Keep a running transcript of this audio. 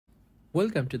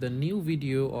Welcome to the new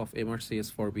video of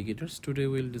Mrcs for beginners. Today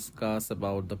we'll discuss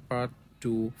about the part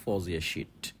 2 Fawzia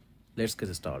sheet. Let's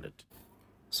get started.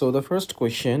 So the first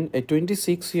question, a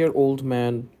 26-year-old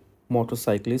man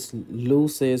motorcyclist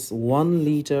loses 1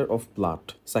 liter of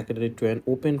blood secondary to an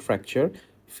open fracture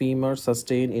femur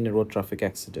sustained in a road traffic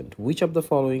accident. Which of the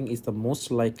following is the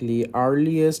most likely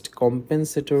earliest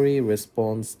compensatory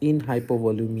response in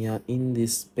hypovolemia in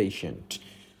this patient?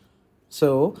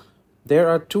 So there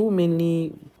are two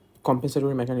mainly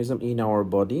compensatory mechanism in our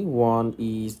body. One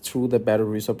is through the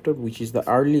baroreceptor, which is the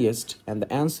earliest, and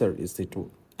the answer is the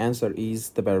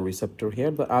baroreceptor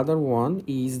here. The other one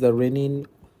is the renin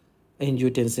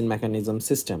angiotensin mechanism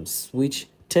systems, which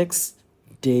takes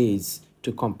days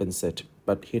to compensate.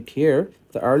 But here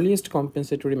the earliest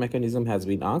compensatory mechanism has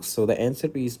been asked, so the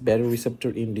answer is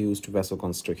baroreceptor induced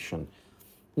vasoconstriction.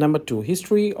 Number two,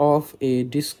 history of a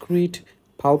discrete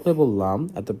palpable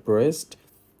lump at the breast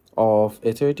of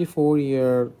a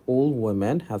 34-year-old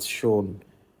woman has shown.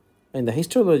 And the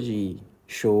histology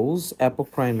shows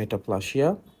apocrine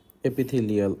metaplasia,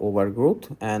 epithelial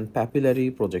overgrowth, and papillary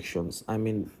projections.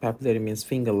 Papillary means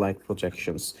finger-like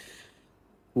projections.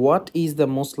 What is the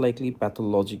most likely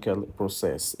pathological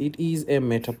process? It is a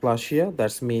metaplasia.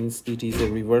 That means it is a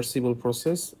reversible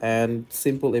process and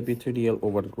simple epithelial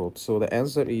overgrowth. So the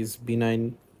answer is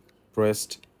benign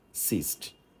breast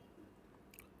cyst.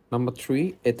 Number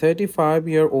three, a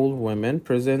 35-year-old woman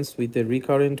presents with a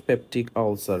recurrent peptic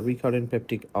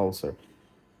ulcer.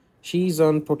 She is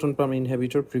on proton pump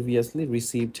inhibitor, previously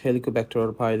received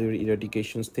Helicobacter pylori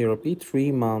eradication therapy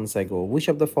 3 months ago. Which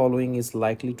of the following is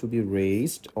likely to be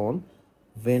raised on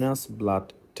venous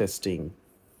blood testing?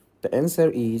 The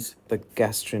answer is the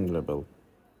gastrin level.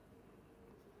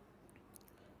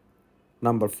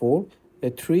 Number four, a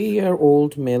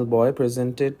 3-year-old male boy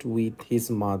presented with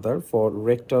his mother for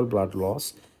rectal blood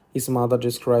loss. His mother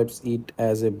describes it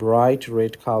as a bright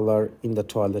red color in the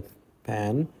toilet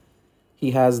pan.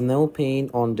 He has no pain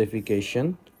on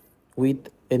defecation with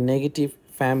a negative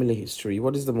family history.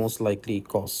 What is the most likely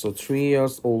cause? So 3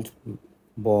 years old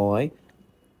boy,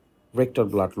 rectal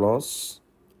blood loss,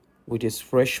 which is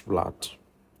fresh blood.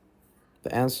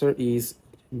 The answer is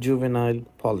juvenile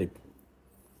polyp.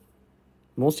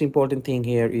 Most important thing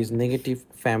here is negative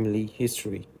family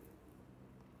history.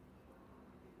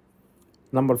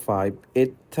 Number five,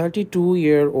 a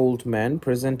 32-year-old man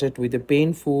presented with a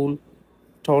painful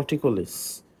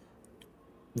torticollis.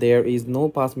 There is no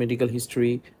past medical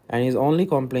history, and his only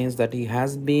complaints that he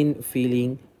has been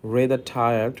feeling rather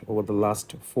tired over the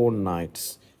last 4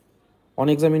 nights. On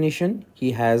examination,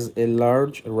 he has a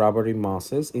large rubbery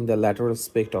masses in the lateral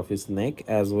aspect of his neck,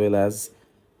 as well as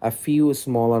a few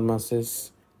smaller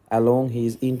masses along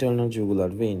his internal jugular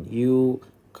vein. You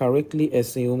correctly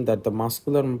assume that the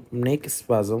muscular neck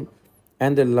spasm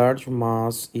and the large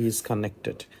mass is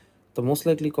connected. The most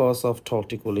likely cause of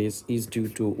torticollis is due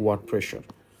to what pressure?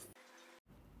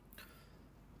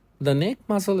 The neck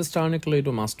muscle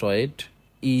sternocleidomastoid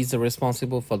is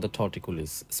responsible for the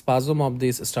torticollis. Spasm of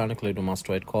this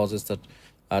sternocleidomastoid causes the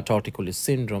torticollis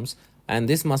syndromes, and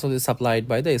this muscle is supplied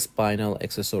by the spinal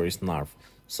accessories nerve.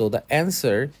 So the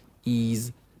answer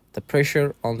is the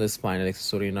pressure on the spinal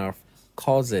accessory nerve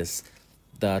causes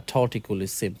the torticollis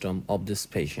symptom of these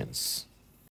patients.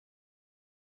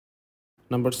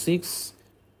 Number six,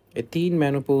 a teen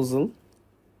menopausal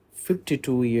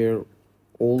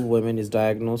 52-year-old woman is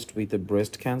diagnosed with a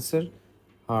breast cancer.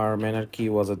 Her menarche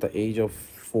was at the age of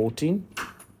 14.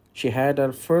 She had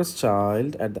her first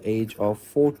child at the age of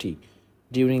 40.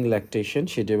 During lactation,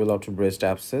 she developed a breast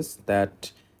abscess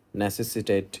that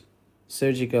necessitated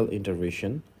surgical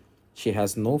intervention. She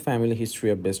has no family history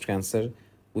of breast cancer.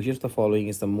 Which of the following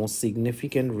is the most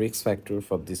significant risk factor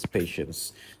for these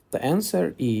patients? The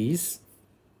answer is,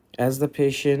 as the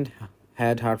patient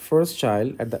had her first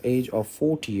child at the age of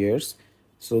 40 years,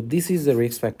 so this is the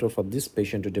risk factor for this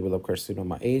patient to develop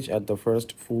carcinoma, age at the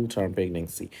first full-term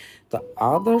pregnancy. The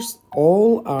others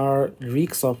all are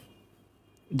risks of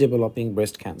developing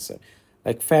breast cancer,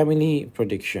 like family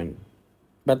prediction,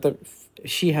 but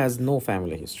she has no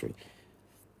family history.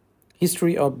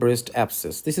 History of breast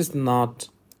abscess. This is not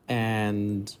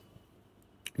and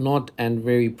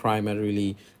very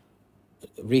primarily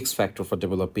risk factor for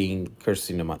developing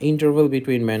carcinoma. Interval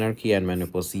between menarche and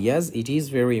menopause. Yes, it is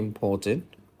very important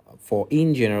for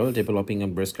in general developing a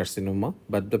breast carcinoma,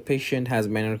 but the patient has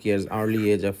menarche as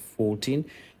early age of 14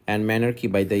 and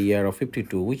menarche by the year of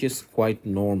 52, which is quite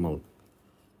normal,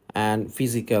 and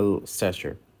physical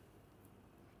stature.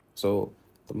 So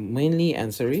the mainly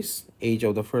answer is age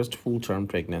of the first full-term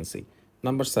pregnancy.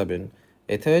 Number seven,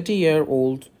 a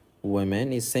 30-year-old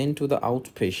woman is sent to the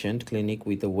outpatient clinic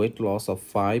with a weight loss of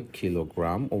 5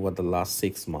 kilogram over the last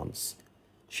 6 months.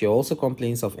 She also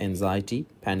complains of anxiety,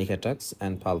 panic attacks,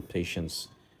 and palpitations.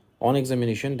 On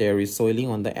examination, there is swelling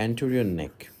on the anterior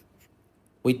neck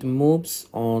with moves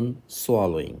on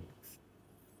swallowing.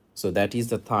 So that is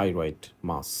the thyroid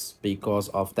mass. Because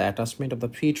of the attachment of the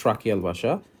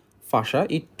pretracheal fascia,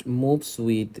 it moves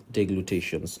with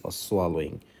deglutations or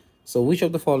swallowing. So which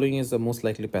of the following is the most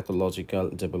likely pathological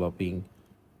developing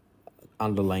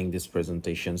underlying this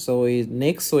presentation? So is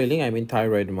neck swelling, I mean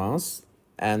thyroid mass,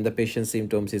 and the patient's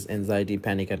symptoms is anxiety,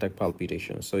 panic attack,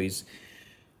 palpitation. So it's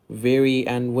very,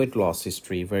 and weight loss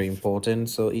history, very important.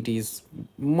 So it is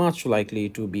much likely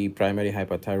to be primary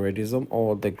hyperthyroidism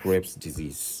or the Graves'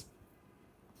 disease.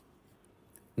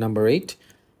 Number 8,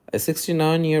 a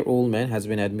 69-year-old man has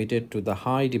been admitted to the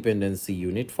high dependency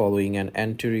unit following an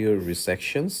anterior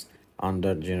resections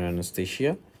under general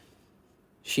anesthesia.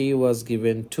 She was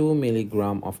given 2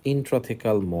 milligram of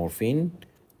intrathecal morphine.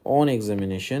 On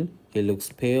examination, he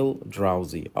looks pale,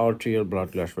 drowsy, arterial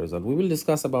blood gas result. We will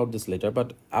discuss about this later,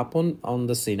 but upon on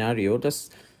the scenario,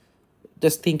 just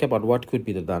think about what could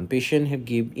be the done. Patient have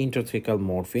give intrathecal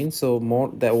morphine. So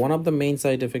one of the main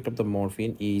side effect of the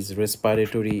morphine is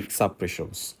respiratory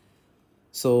suppressions.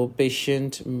 So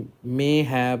may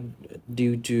have,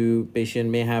 due to patient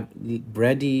may have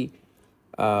bradypnea.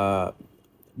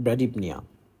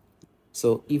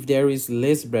 So if there is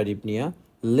less bradypnea,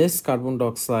 less carbon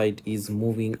dioxide is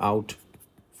moving out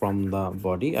from the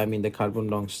body. I mean the carbon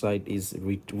dioxide is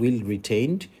will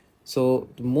retained. So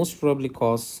the most probably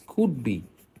cause could be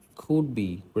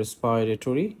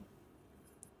respiratory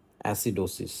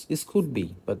acidosis. This could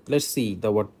be, but let's see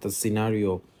what the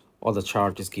scenario or the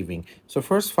chart is giving. So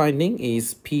first finding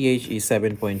is pH is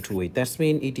 7.28. That's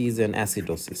mean it is an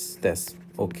acidosis. That's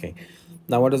okay.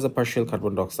 Now what is the partial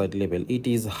carbon dioxide level? It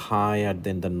is higher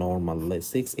than the normal,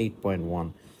 let's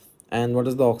 8.1. And what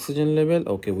is the oxygen level?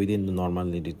 Okay, within the normal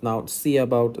limit. Now see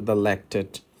about the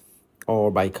lactate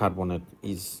or bicarbonate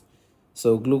is,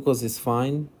 so glucose is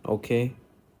fine, okay.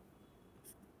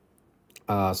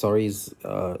 Sorry,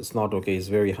 it's not okay, it's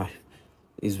very high,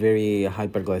 is very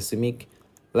hyperglycemic.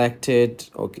 Lactate,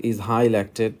 okay, is high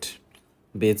lactate.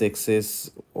 Base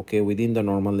excess, okay, within the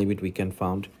normal limit we can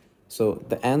found. So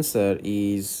the answer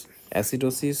is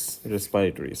acidosis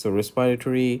respiratory. So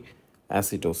respiratory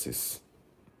acidosis.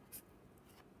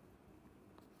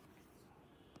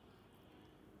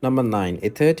 Number 9, a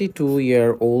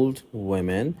 32-year-old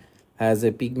woman has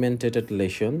a pigmented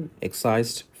lesion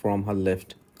excised from her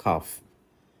left calf.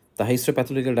 The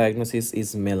histopathological diagnosis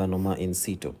is melanoma in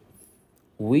situ,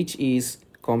 which is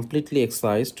completely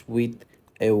excised with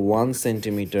a 1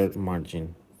 centimeter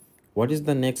margin. What is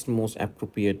the next most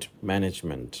appropriate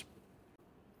management?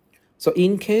 So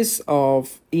in case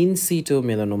of in situ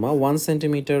melanoma, 1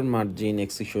 centimeter margin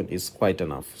excision is quite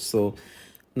enough. So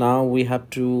now we have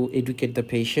to educate the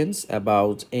patients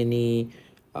about any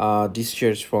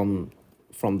discharge from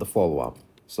the follow-up,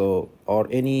 so or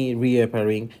any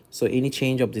reappearing, so any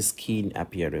change of the skin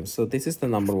appearance. So this is the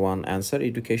number one answer: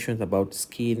 education about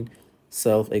skin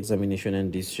self-examination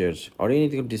and discharge or any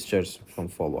discharge from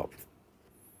follow-up.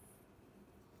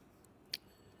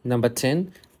 Number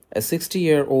 10, a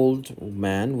 60-year-old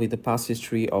man with a past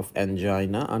history of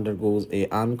angina undergoes a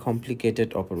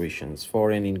uncomplicated operations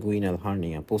for an inguinal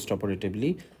hernia.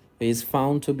 Postoperatively, he is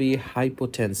found to be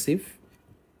hypotensive,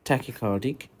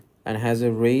 tachycardic, and has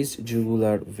a raised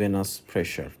jugular venous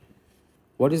pressure.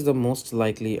 What is the most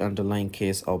likely underlying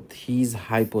case of these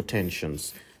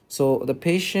hypotensions? So the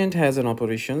patient has an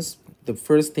operations. The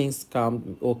first things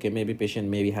come, okay, maybe patient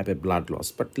maybe have a blood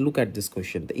loss, but look at this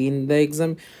question. In the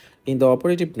exam, in the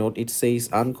operative note, it says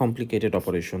uncomplicated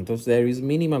operation. So there is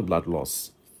minimal blood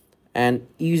loss. And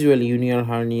usually inguinal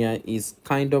hernia is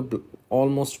kind of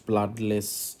almost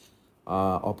bloodless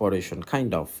operation,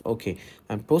 kind of, okay.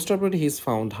 And postoperatively he is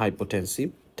found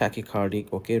hypotensive,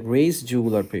 tachycardic, okay, raised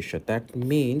jugular pressure. That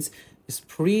means his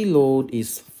preload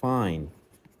is fine.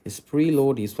 His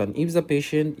preload is fine. If the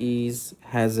patient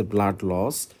has a blood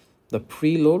loss, the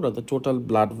preload or the total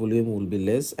blood volume will be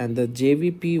less and the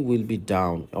JVP will be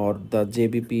down, or the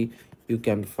JVP you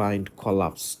can find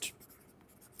collapsed.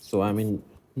 So I mean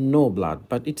no blood,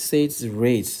 but it says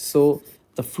raised, so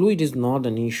the fluid is not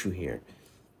an issue here.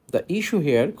 The issue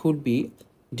here could be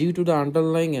due to the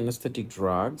underlying anesthetic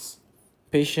drugs.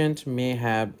 Patient may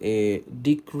have a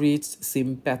decreased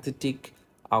sympathetic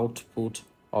output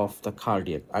of the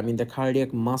cardiac. I mean the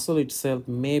cardiac muscle itself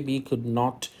maybe could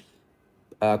not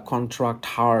contract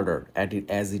harder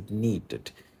as it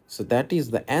needed. So that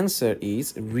is the answer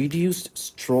is reduced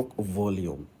stroke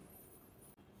volume.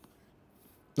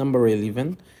 Number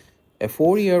 11. A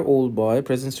 4-year-old boy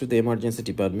presents to the emergency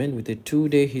department with a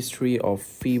 2-day history of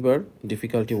fever,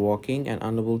 difficulty walking, and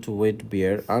unable to weight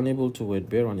bear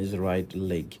on his right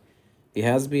leg. He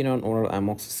has been on oral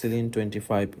amoxicillin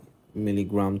 25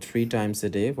 milligram 3 times a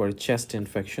day for chest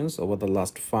infections over the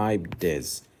last 5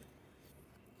 days.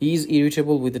 He is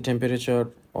irritable with a temperature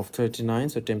of 39,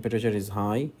 so temperature is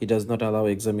high. He does not allow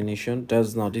examination, it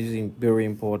is very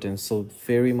important, so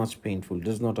very much painful,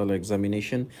 does not allow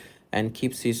examination, and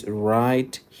keeps his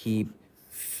right hip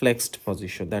flexed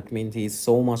position. That means he is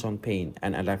so much on pain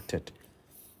and adducted.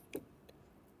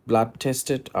 Blood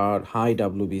tested are high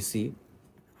WBC,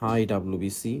 high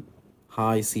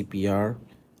CPR,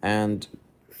 and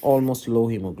almost low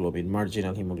hemoglobin,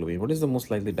 marginal hemoglobin. What is the most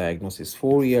likely diagnosis?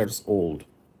 4 years old,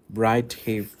 right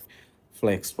hip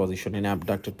flexed position in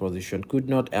abducted position, could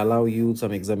not allow you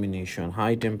some examination,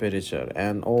 high temperature,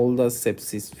 and all the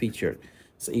sepsis feature.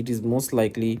 So it is most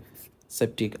likely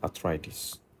septic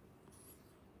arthritis.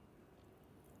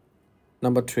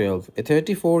 Number 12. A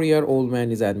 34-year-old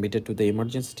man is admitted to the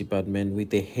emergency department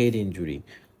with a head injury.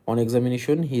 On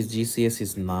examination, his GCS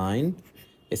is 9.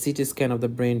 A CT scan of the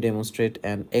brain demonstrates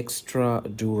an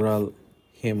extradural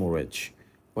hemorrhage.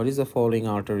 What is the following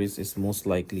arteries is most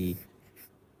likely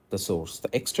the source? The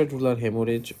extradural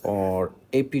hemorrhage or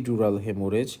epidural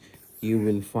hemorrhage, you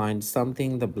will find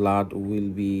something, the blood will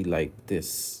be like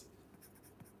this.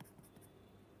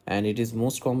 And it is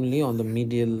most commonly on the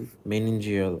medial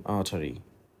meningeal artery.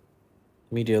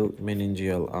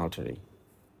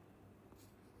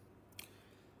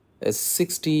 A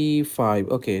 65.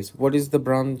 Okay, so what is the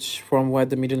branch from where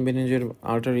the medial meningeal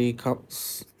artery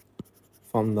comes?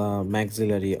 From the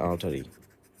maxillary artery,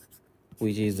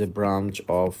 which is a branch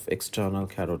of external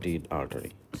carotid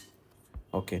artery.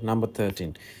 Okay, number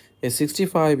 13. A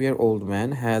 65-year-old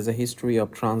man has a history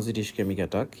of transit ischemic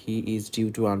attack. He is due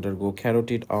to undergo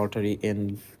carotid artery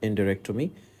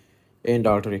endarterectomy.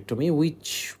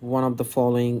 Which one of the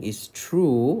following is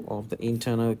true of the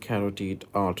internal carotid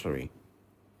artery?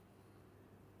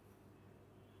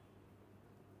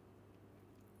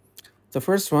 The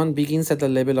first one begins at the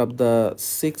level of the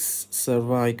 6th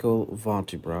cervical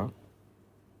vertebra.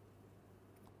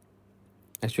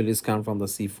 Actually, it's come from the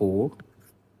C4.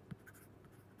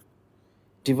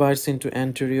 Divides into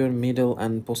anterior, middle,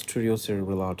 and posterior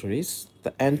cerebral arteries.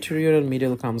 The anterior and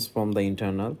middle comes from the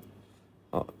internal,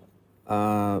 but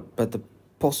the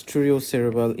posterior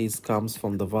cerebral comes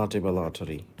from the vertebral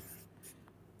artery.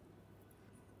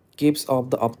 Gives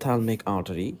of the ophthalmic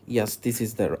artery. Yes, this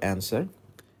is the answer.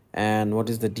 And what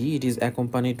is the D? It is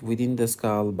accompanied within the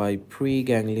skull by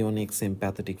preganglionic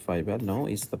sympathetic fiber. No,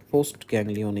 it's the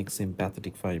postganglionic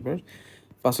sympathetic fiber.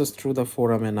 Passes through the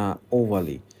foramina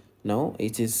ovale. No,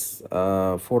 it is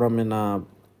foramina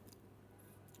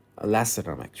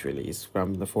lacerum. Actually, it's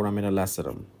from the foramina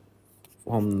lacerum,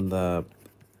 from the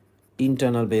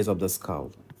internal base of the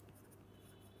skull.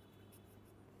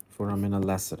 Foramina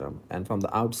lacerum, and from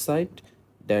the outside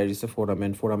there is a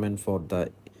foramen for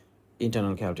the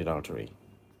internal carotid artery.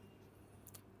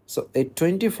 So a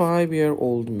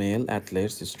 25-year-old male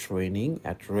athlete is training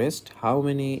at rest. How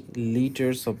many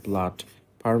liters of blood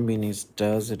per minute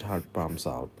does it heart pumps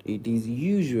out? It is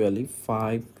usually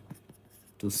 5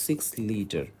 to 6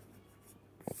 liters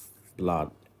of blood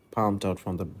pumped out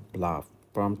from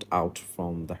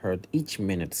the heart each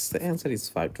minute. The answer is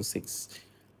 5 to 6.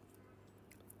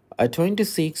 A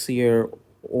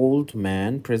 26-year-old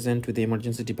man present with the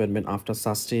emergency department after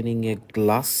sustaining a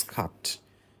glass cut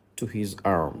to his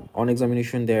arm. On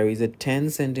examination, there is a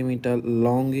 10 centimeter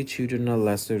longitudinal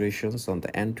lacerations on the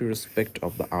anterior aspect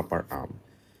of the upper arm.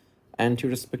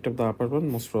 Anterior aspect of the upper arm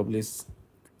most probably is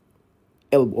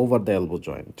over the elbow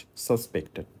joint.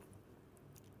 Suspected.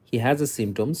 He has a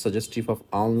symptom suggestive of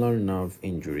ulnar nerve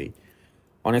injury.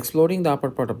 On exploring the upper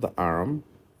part of the arm,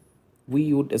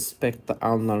 we would expect the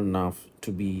ulnar nerve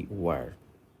to be where?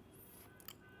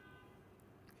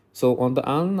 So on the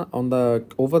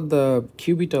over the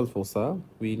cubital fossa,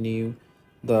 we knew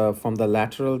from the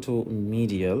lateral to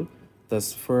medial.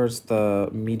 Thus first the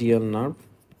medial nerve,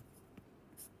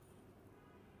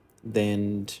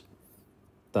 then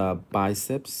the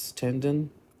biceps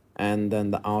tendon, and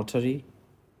then the artery,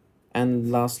 and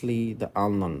lastly the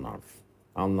ulnar nerve.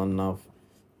 Ulnar nerve.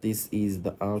 This is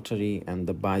the artery and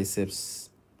the biceps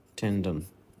tendon.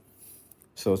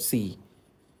 So C.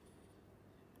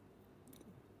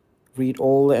 Read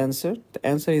all the answer. The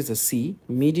answer is a C,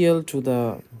 medial to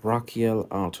the brachial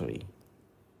artery.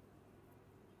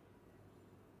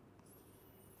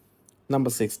 Number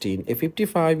 16. A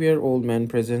 55-year-old man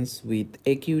presents with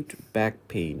acute back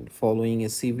pain following a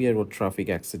severe road traffic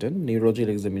accident.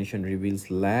 Neurological examination reveals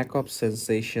lack of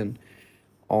sensation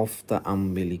of the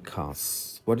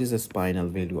umbilicus. What is the spinal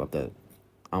value of the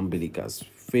umbilicus?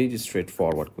 Very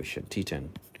straightforward question. T10.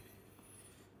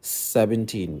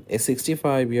 17. A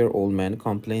 65-year-old man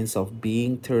complains of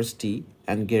being thirsty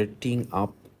and getting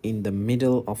up in the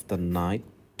middle of the night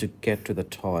to get to the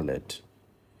toilet.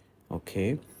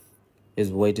 Okay. His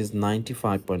weight is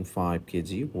 95.5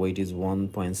 kg, weight is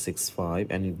 1.65,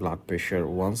 and his blood pressure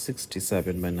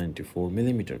 167 by 94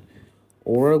 millimeter.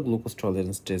 Oral glucose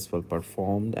tolerance tests were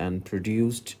performed and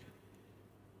produced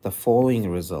the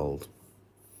following result.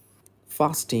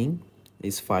 Fasting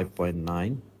is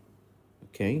 5.9.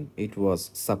 Okay, it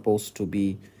was supposed to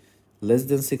be less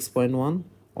than 6.1,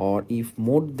 or if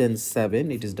more than 7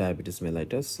 it is diabetes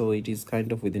mellitus, so it is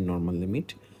kind of within normal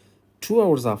limit. 2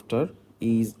 hours after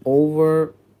is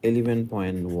over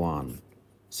 11.1,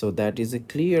 so that is a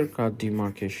clear cut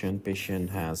demarcation patient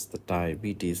has the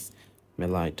diabetes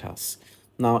mellitus.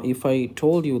 Now if I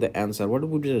told you the answer, what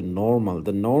would be the normal?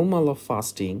 The normal of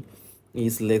fasting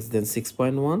is less than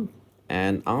 6.1,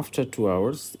 and after 2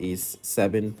 hours is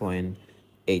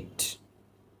 7.8.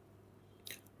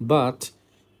 But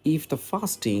if the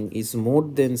fasting is more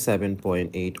than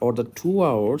 7.8 or the 2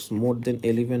 hours more than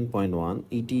 11.1,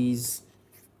 it is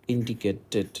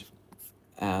indicated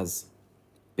as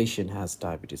patient has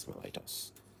diabetes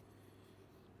mellitus.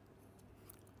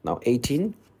 Now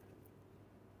 18.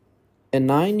 A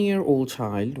 9-year-old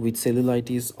child with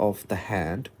cellulitis of the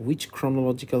hand, which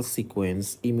chronological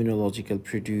sequence immunological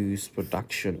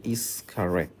production is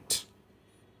correct?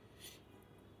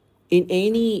 In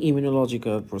any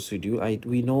immunological procedure,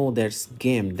 we know there's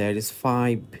game, there is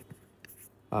 5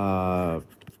 IgM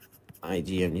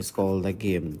is called the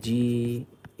game, GAMED.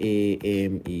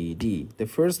 The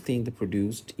first thing they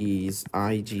produced is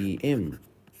IgM,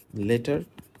 later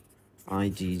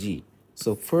IgG.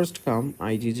 So first come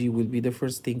IgG will be the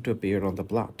first thing to appear on the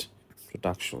blood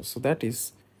production. So that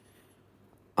is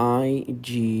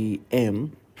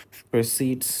IgM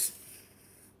precedes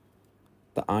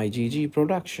the IgG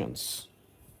productions.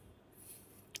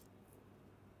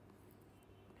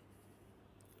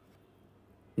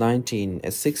 19. A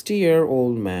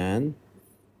 60-year-old man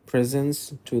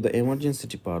presents to the emergency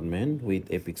department with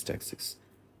epistaxis.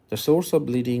 The source of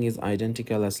bleeding is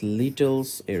identical as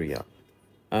Little's area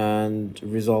and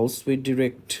resolves with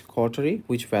direct cautery.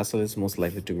 Which vessel is most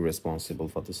likely to be responsible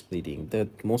for this bleeding?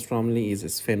 That most commonly is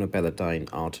sphenopalatine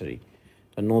artery.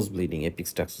 The nose bleeding,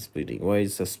 epistaxis bleeding. Why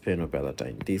is the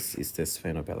sphenopalatine? This is the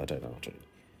sphenopalatine artery.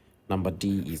 Number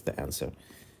D is the answer.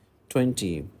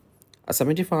 20. A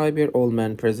 75-year-old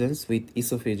man presents with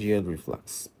esophageal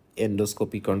reflux.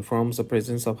 Endoscopy confirms the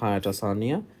presence of hiatus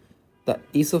hernia. The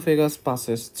esophagus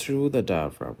passes through the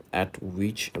diaphragm at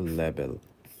which level?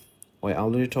 I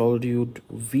already told you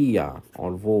via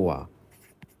or voa.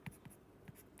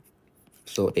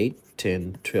 So 8,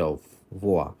 10, 12,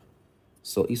 voa.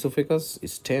 So esophagus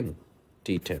is 10,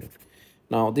 T10.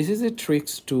 Now this is a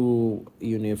tricks to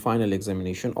final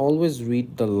examination. Always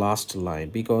read the last line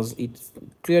because it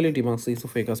clearly demarks the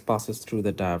esophagus passes through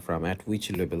the diaphragm at which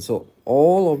level. So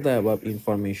all of the above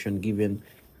information given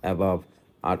above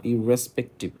are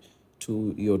irrespective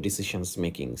to your decisions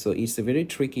making. So it's very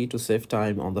tricky to save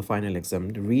time on the final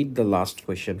exam. Read the last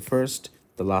question first,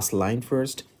 the last line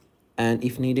first, and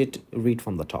if needed, read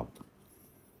from the top.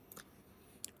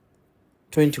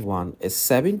 21. A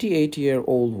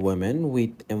 78-year-old woman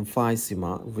with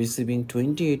emphysema receiving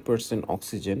 28%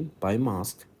 oxygen by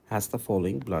mask has the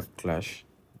following blood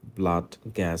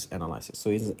gas analysis.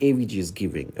 So it's AVG is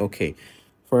giving. Okay.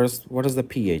 First, what is the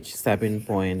pH?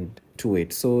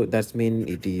 7.28. So that means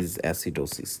it is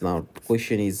acidosis. Now,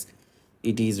 question is,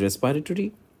 it is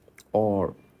respiratory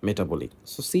or metabolic?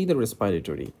 So see the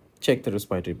respiratory. Check the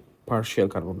respiratory partial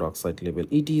carbon dioxide level.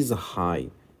 It is high.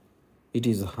 It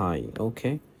is high.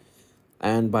 Okay.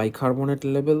 And bicarbonate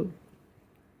level,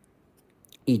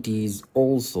 it is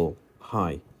also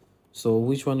high. So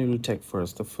which one you will take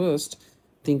first? The first,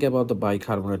 think about the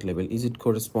bicarbonate level. Is it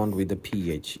correspond with the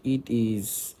pH? It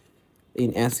is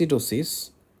in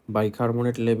acidosis.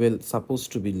 Bicarbonate level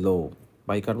supposed to be low.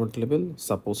 Bicarbonate level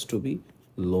supposed to be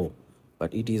low,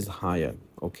 but it is higher.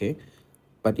 Okay.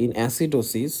 But in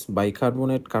acidosis,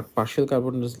 bicarbonate partial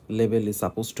carbonate level is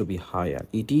supposed to be higher.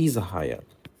 It is higher.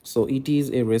 So it is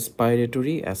a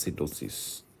respiratory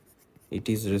acidosis. It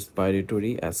is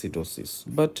respiratory acidosis.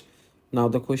 But now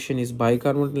the question is,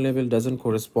 bicarbonate level doesn't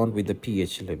correspond with the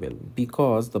pH level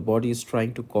because the body is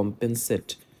trying to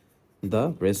compensate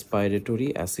the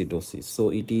respiratory acidosis. So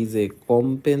it is a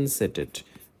compensated.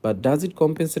 But does it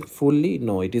compensate fully?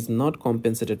 No, it is not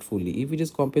compensated fully. If it is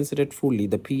compensated fully,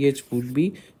 the pH would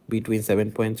be between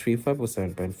 7.35 or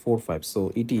 7.45.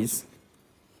 So it is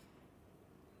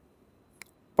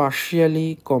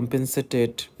partially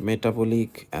compensated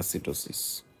metabolic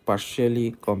acidosis,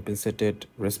 partially compensated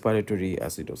respiratory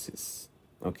acidosis.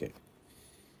 Okay.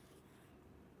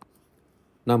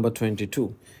 Number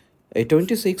 22. A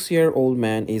 26-year-old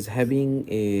man is having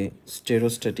a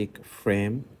stereostatic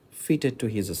frame fitted to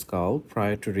his skull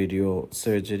prior to radio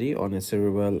surgery on a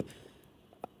cerebral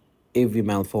AV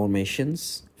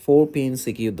malformations. Four pins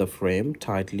secure the frame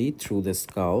tightly through the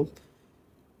skull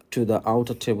to the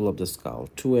outer table of the skull,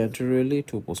 two anteriorly,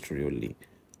 two posteriorly.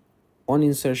 On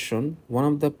insertion, one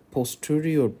of the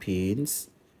posterior pins,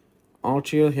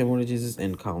 arterial hemorrhages is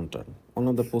encountered. One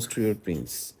of the posterior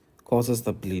pins causes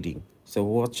the bleeding. So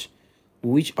watch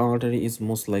which artery is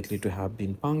most likely to have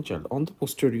been punctured. On the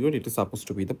posterior, it is supposed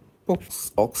to be the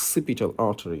occipital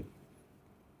artery.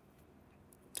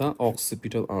 The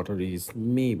occipital artery is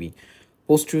maybe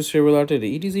posterior cerebral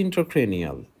artery. It is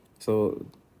intracranial. So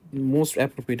most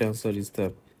appropriate answer is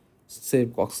the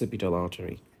occipital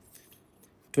artery.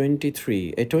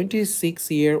 23. A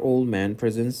 26-year-old man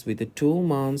presents with a 2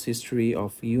 months history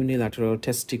of unilateral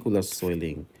testicular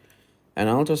swelling. An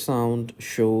ultrasound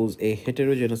shows a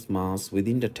heterogeneous mass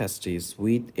within the testes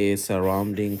with a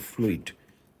surrounding fluid.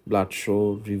 Blood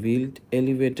show revealed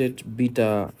elevated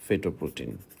alpha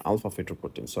fetoprotein, alpha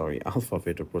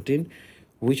fetoprotein.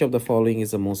 Which of the following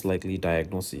is the most likely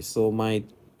diagnosis? So my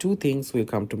two things will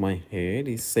come to my head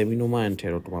is seminoma and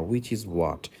teratoma. Which is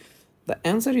what? The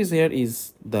answer is here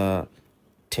is the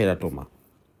teratoma.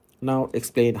 Now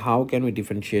explain how can we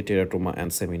differentiate teratoma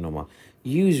and seminoma.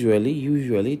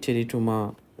 Usually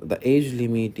teratoma, the age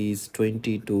limit is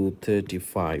 20 to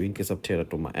 35 in case of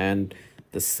teratoma, and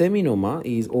the seminoma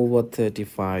is over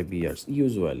 35 years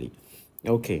usually.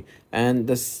 Okay, and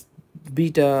this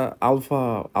beta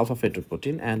alpha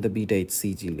fetoprotein and the beta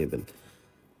HCG level.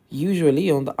 Usually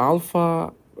on the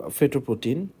alpha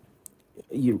fetoprotein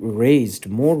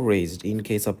more raised in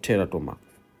case of teratoma,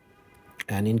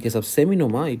 and in case of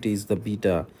seminoma it is the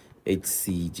beta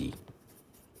HCG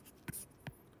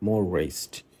more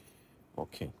raised.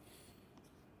 Okay.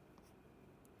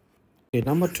 Okay,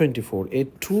 number 24. A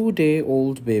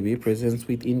 2-day-old baby presents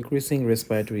with increasing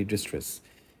respiratory distress.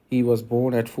 He was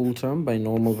born at full term by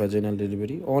normal vaginal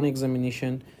delivery. On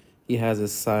examination, he has a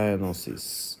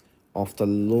cyanosis of the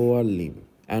lower limb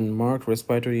and marked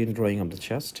respiratory indrawing of the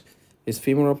chest. His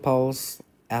femoral pulse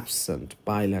absent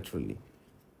bilaterally,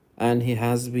 and he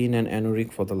has been an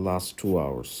anuric for the last 2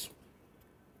 hours.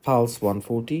 Pulse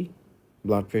 140,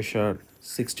 blood pressure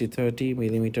 60-30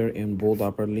 millimeter in both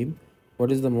upper limb.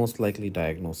 What is the most likely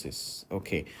diagnosis?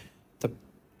 Okay,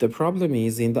 the problem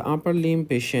is in the upper limb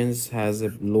patients has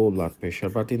a low blood pressure,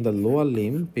 but in the lower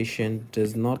limb patient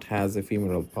does not has a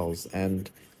femoral pulse,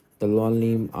 and the lower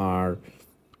limb are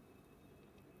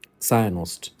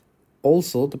cyanosed.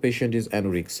 Also, the patient is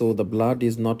anuric, so the blood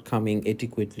is not coming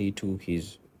adequately to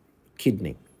his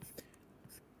kidney.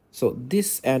 So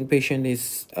this and patient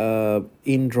is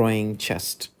indrawing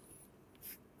chest.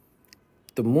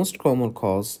 The most common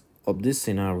cause of this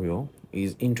scenario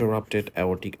is interrupted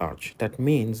aortic arch. That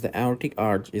means the aortic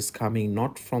arch is coming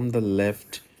not from the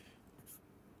left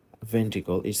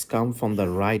ventricle, it's come from the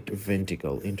right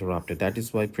ventricle interrupted. That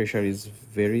is why pressure is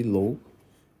very low,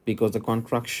 because the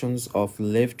contractions of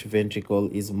left ventricle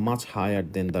is much higher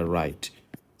than the right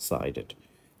sided.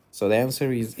 So the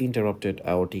answer is interrupted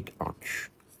aortic arch.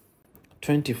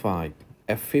 25.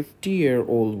 A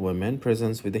 50-year-old woman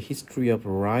presents with a history of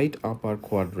right upper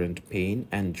quadrant pain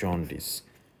and jaundice.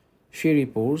 She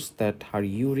reports that her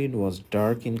urine was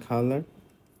dark in color,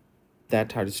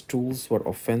 that her stools were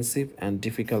offensive and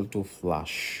difficult to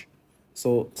flush.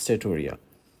 So, steatorrhea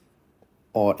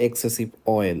or excessive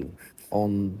oil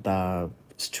on the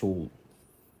stool.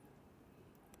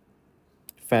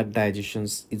 Fat digestion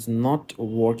is not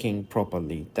working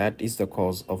properly. That is the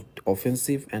cause of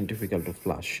offensive and difficult to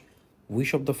flush.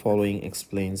 Which of the following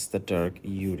explains the dark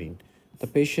urine? The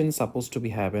patient supposed to be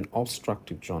having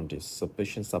obstructive jaundice. So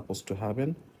patient supposed to have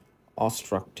an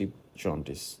obstructive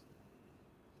jaundice.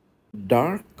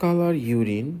 Dark color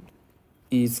urine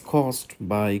is caused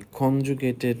by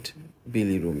conjugated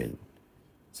bilirubin.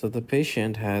 So the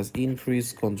patient has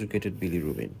increased conjugated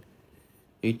bilirubin.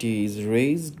 It is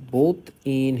raised both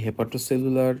in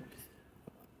hepatocellular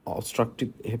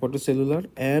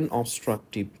and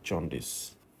obstructive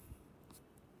jaundice.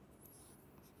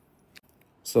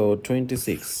 So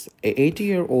 26. A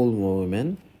 80-year-old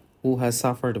woman who has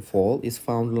suffered a fall is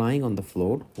found lying on the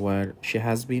floor where she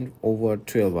has been over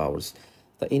 12 hours.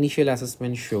 The initial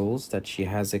assessment shows that she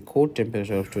has a core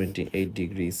temperature of 28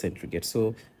 degrees centigrade.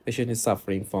 So, patient is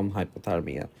suffering from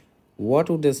hypothermia.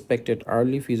 What would the expected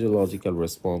early physiological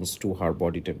response to her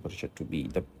body temperature to be?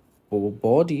 The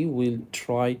body will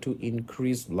try to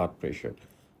increase blood pressure,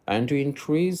 and to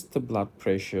increase the blood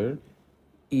pressure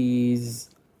is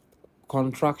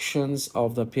contractions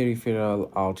of the peripheral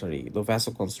artery, the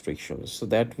vasoconstrictions. So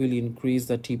that will increase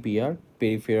the TPR,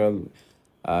 peripheral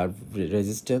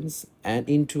resistance, and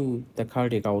into the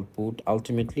cardiac output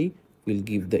ultimately will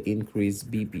give the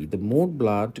increased BP. The more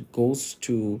blood goes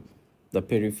to the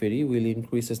periphery will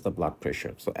increases the blood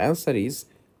pressure. So answer is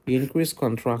increased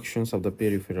contractions of the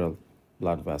peripheral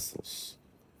blood vessels.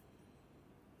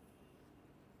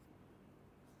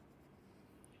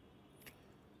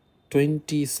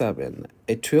 27.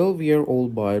 A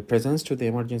 12-year-old boy presents to the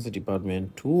emergency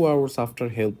department 2 hours after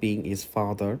helping his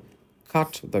father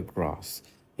cut the grass.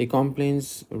 He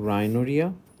complains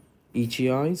rhinorrhea, itchy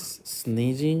eyes,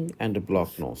 sneezing, and a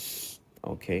blocked nose.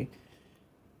 Okay.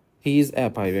 He is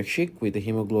apyrexic with a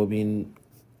hemoglobin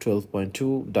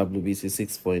 12.2, WBC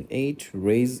 6.8,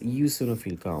 raised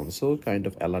eosinophil count, so kind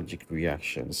of allergic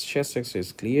reactions. Chest X-ray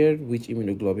is clear which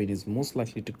immunoglobulin is most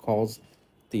likely to cause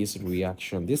this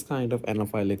reaction. This kind of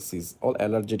anaphylaxis or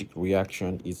allergic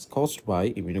reaction is caused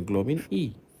by immunoglobulin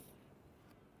E.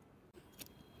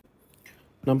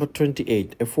 Number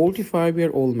 28. A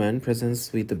 45-year-old man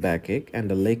presents with a backache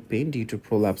and a leg pain due to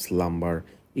prolapsed lumbar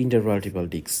intervertebral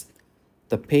disc.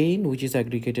 The pain, which is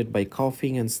aggregated by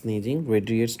coughing and sneezing,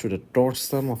 radiates to the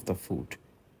dorsum of the foot.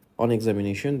 On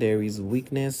examination, there is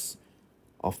weakness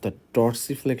of the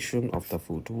dorsiflexion of the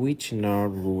foot. Which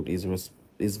nerve root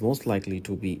is most likely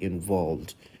to be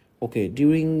involved? Okay,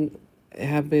 I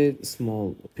have a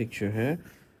small picture here.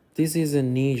 This is a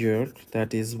knee jerk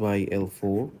that is by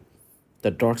L4.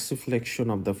 The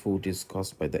dorsiflexion of the foot is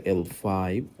caused by the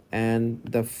L5, and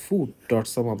the foot,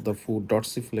 dorsum of the foot,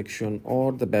 dorsiflexion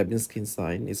or the Babinski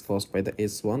sign is caused by the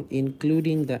S1,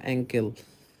 including the ankle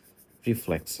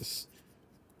reflexes.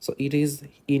 So it is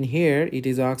in here, it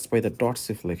is asked by the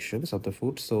dorsiflexions of the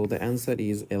foot. So the answer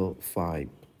is L5.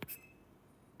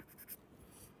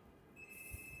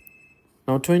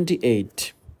 Now 29.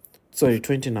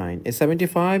 A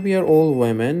 75-year-old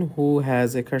woman who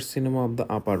has a carcinoma of the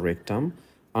upper rectum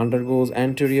undergoes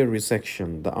anterior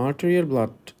resection. The arterial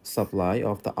blood supply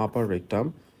of the upper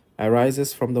rectum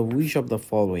arises from the which of the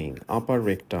following? Upper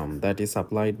rectum, that is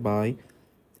supplied by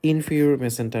inferior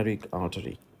mesenteric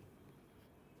artery.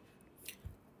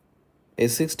 A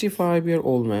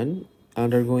 65-year-old man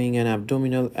undergoing an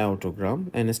abdominal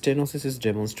aortogram and stenosis is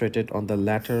demonstrated on the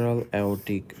lateral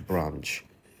aortic branch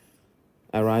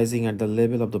arising at the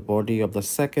level of the body of the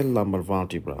second lumbar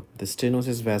vertebra. The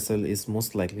stenosis vessel is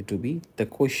most likely to be the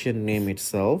question name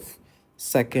itself,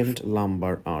 second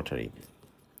lumbar artery.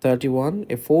 31.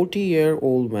 A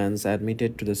 40-year-old man is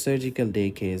admitted to the surgical day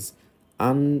case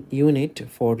unit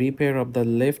for repair of the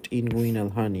left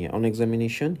inguinal hernia. On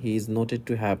examination, he is noted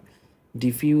to have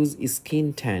diffuse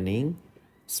skin tanning,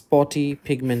 spotty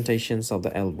pigmentations of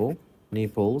the elbow,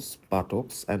 nipples,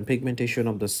 buttocks, and pigmentation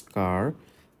of the scar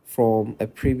from a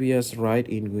previous right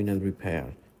inguinal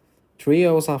repair. 3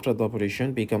 hours after the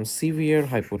operation, becomes severe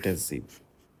hypotensive.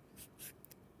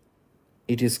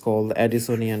 It is called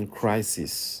Addisonian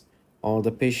crisis, or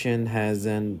the patient has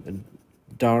an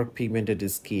dark pigmented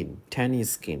skin, tanny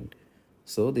skin.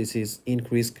 So this is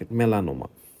increased melanoma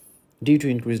due to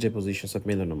increased depositions of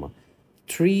melanoma.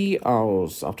 3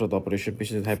 hours after the operation,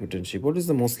 patient is hypertensive. What is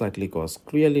the most likely cause?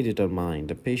 Clearly determined.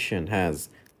 The patient has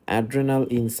adrenal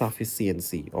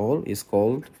insufficiency, or is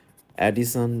called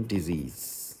Addison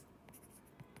disease.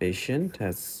 Patient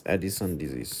has Addison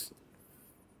disease.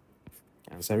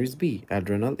 Answer is B,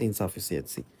 adrenal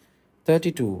insufficiency.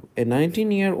 32. A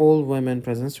 19-year-old woman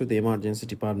presents to the emergency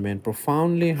department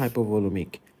profoundly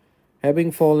hypovolemic,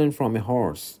 having fallen from a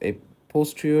horse. A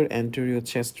posterior anterior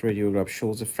chest radiograph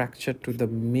shows a fracture to the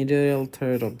middle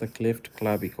third of the cleft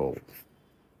clavicle.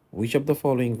 Which of the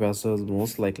following vessels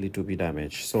most likely to be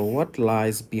damaged? So what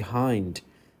lies behind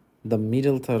the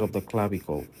middle third of the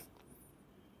clavicle?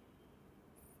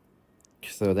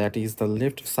 So that is the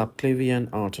left subclavian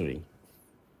artery.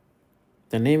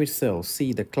 The name itself,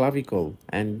 see the clavicle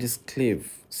and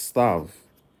disclave, stav,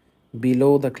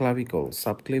 below the clavicle,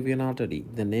 subclavian artery.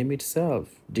 The name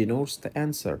itself denotes the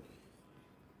answer.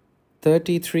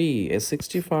 33. A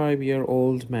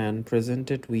 65-year-old man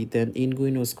presented with an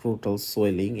inguinoscrotal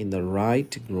swelling in the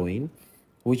right groin,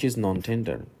 which is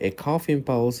non-tender. A cough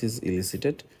impulse is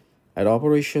elicited. At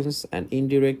operations, an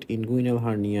indirect inguinal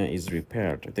hernia is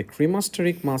repaired. The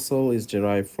cremasteric muscle is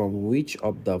derived from which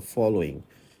of the following?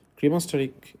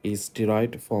 Cremasteric is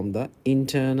derived from the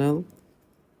internal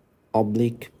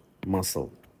oblique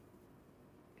muscle.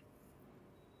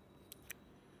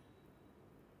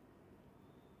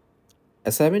 A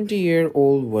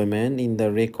 70-year-old woman in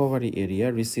the recovery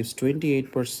area receives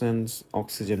 28%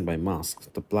 oxygen by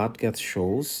mask. The blood gas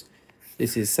shows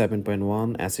this is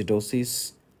 7.1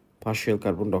 acidosis. Partial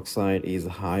carbon dioxide is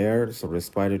higher, so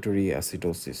respiratory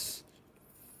acidosis.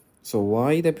 So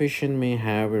why the patient may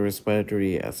have a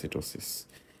respiratory acidosis?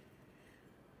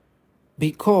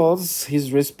 Because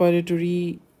his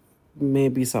respiratory may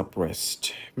be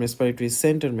suppressed. Respiratory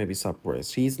center may be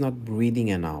suppressed. He is not breathing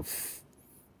enough.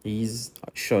 She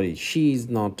is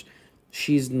not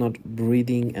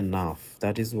breathing enough.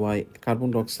 That is why carbon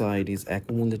dioxide is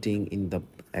accumulating in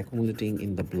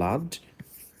the blood.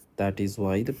 That is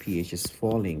why the pH is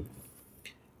falling.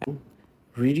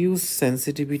 Reduced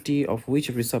sensitivity of which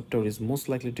receptor is most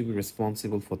likely to be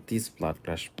responsible for this blood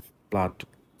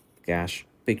gas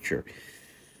picture.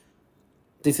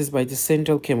 This is by the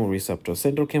central chemoreceptor.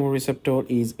 Central chemoreceptor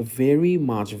is very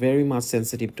much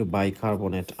sensitive to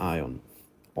bicarbonate ion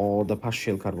or the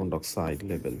partial carbon dioxide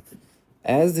level.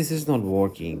 As this is not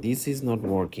working,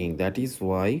 that is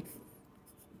why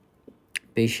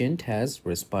patient has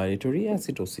respiratory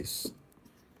acidosis.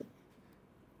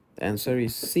 The answer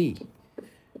is C.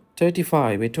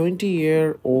 35. A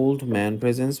 20-year-old man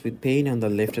presents with pain on the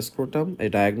left scrotum. A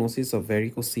diagnosis of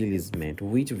varicocele is made.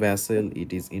 Which vessel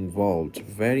it is involved?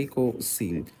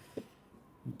 Varicocele.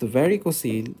 The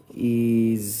varicocele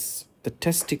is the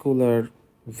testicular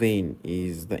vein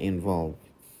is the involved.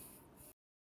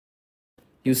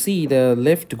 You see the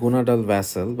left gonadal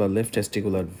vessel, the left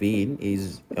testicular vein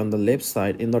is on the left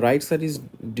side. In the right side is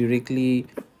directly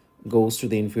goes to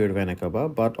the inferior vena cava,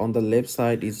 but on the left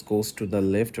side is goes to the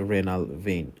left renal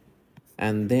vein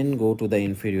and then go to the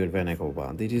inferior vena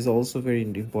cava. This is also very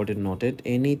important noted.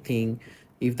 Anything,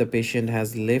 if the patient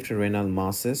has left renal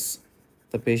masses,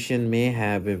 the patient may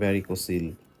have a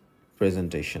varicocele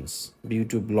presentations due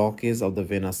to blockage of the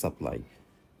venous supply.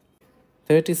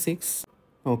 36.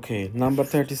 Okay, number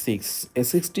 36. A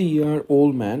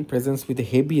 60-year-old man presents with a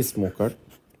heavy smoker,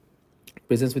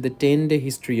 presents with a 10-day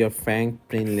history of frank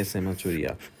painless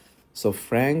hematuria. So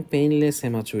frank painless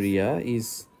hematuria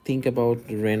is, think about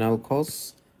renal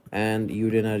cause and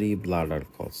urinary bladder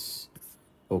cause.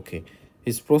 Okay,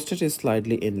 his prostate is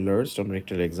slightly enlarged on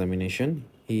rectal examination.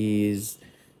 His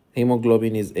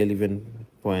hemoglobin is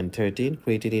 11.13,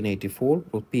 creatinine 84,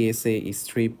 PSA is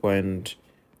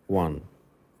 3.1.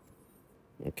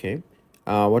 Okay,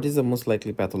 what is the most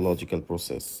likely pathological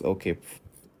process? Okay,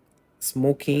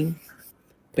 smoking,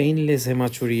 painless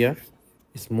hematuria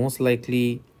is most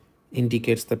likely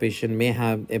indicates the patient may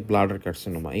have a bladder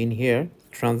carcinoma. In here,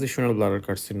 transitional bladder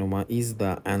carcinoma is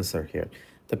the answer here.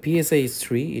 The PSA is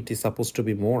 3. It is supposed to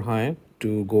be more higher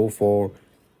to go for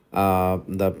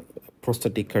the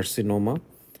prostatic carcinoma.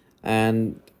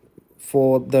 And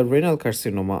for the renal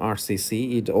carcinoma,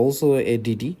 RCC, it also a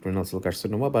DD, renal cell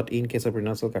carcinoma. But in case of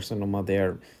renal cell carcinoma,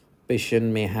 their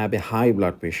patient may have a high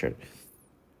blood pressure.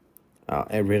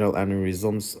 Renal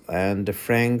aneurysms and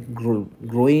frank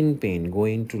groin pain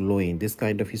going to loin. This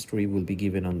kind of history will be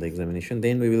given on the examination.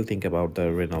 Then we will think about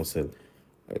the renal cell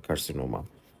carcinoma.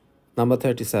 Number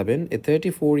 37. A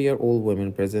 34-year-old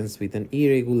woman presents with an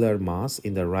irregular mass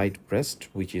in the right breast,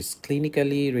 which is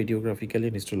clinically, radiographically,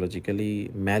 and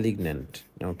histologically malignant.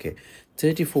 Okay,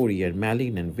 34-year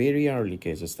malignant, very early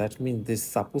cases. That means this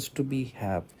supposed to be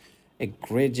have a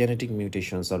great genetic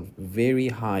mutations or very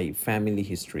high family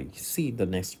history. See the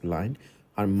next line.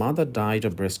 Her mother died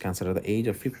of breast cancer at the age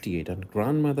of 58 and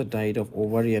grandmother died of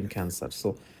ovarian cancer.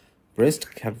 So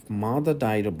mother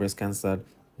died of breast cancer,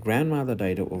 grandmother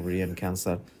died of ovarian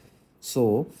cancer.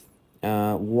 So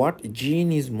what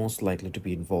gene is most likely to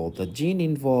be involved? The gene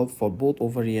involved for both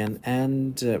ovarian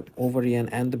and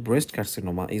the breast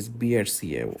carcinoma is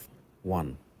BRCA1.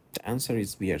 The answer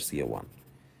is BRCA1.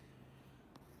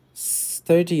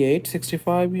 38.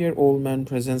 65-year-old man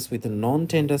presents with a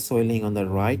non-tender swelling on the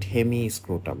right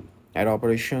hemiscrotum. At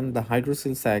operation, the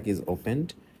hydrocele sac is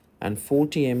opened and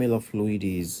 40 ml of fluid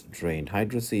is drained.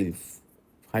 Hydrocele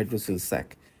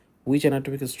sac. Which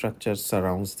anatomical structure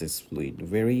surrounds this fluid?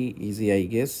 Very easy, I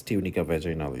guess. Tunica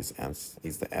vaginalis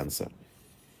is the answer.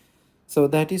 So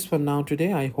that is for now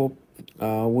today. I hope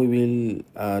we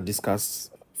will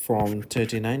discuss from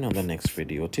 39 on the next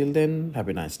video. Till then, have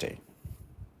a nice day.